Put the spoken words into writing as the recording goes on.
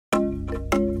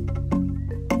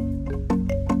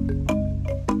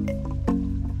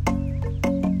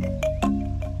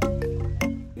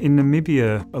In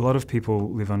Namibia, a lot of people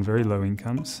live on very low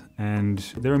incomes, and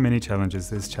there are many challenges.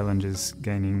 There's challenges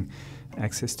gaining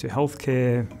access to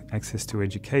healthcare, access to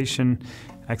education,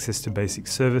 access to basic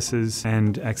services,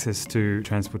 and access to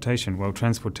transportation. Well,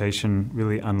 transportation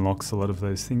really unlocks a lot of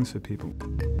those things for people.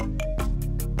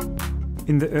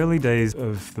 In the early days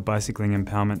of the Bicycling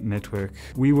Empowerment Network,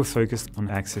 we were focused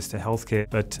on access to healthcare,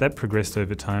 but that progressed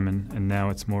over time, and now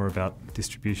it's more about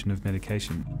distribution of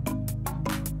medication.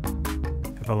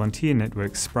 A volunteer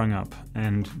network sprung up,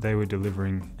 and they were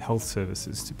delivering health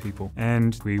services to people,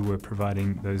 and we were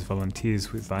providing those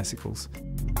volunteers with bicycles.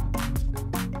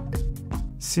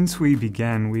 Since we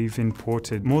began, we've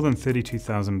imported more than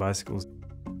 32,000 bicycles.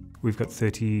 We've got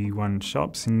 31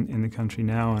 shops in the country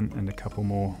now, and a couple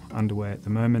more underway at the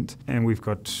moment, and we've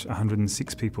got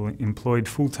 106 people employed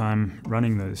full-time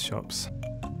running those shops.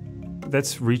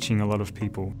 That's reaching a lot of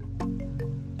people.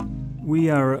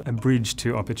 We are a bridge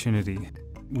to opportunity.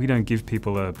 We don't give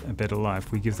people a better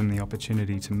life, we give them the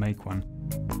opportunity to make one.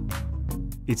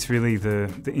 It's really the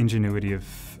ingenuity of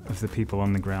the people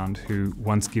on the ground who,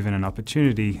 once given an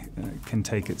opportunity, can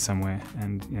take it somewhere,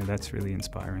 and that's really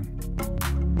inspiring.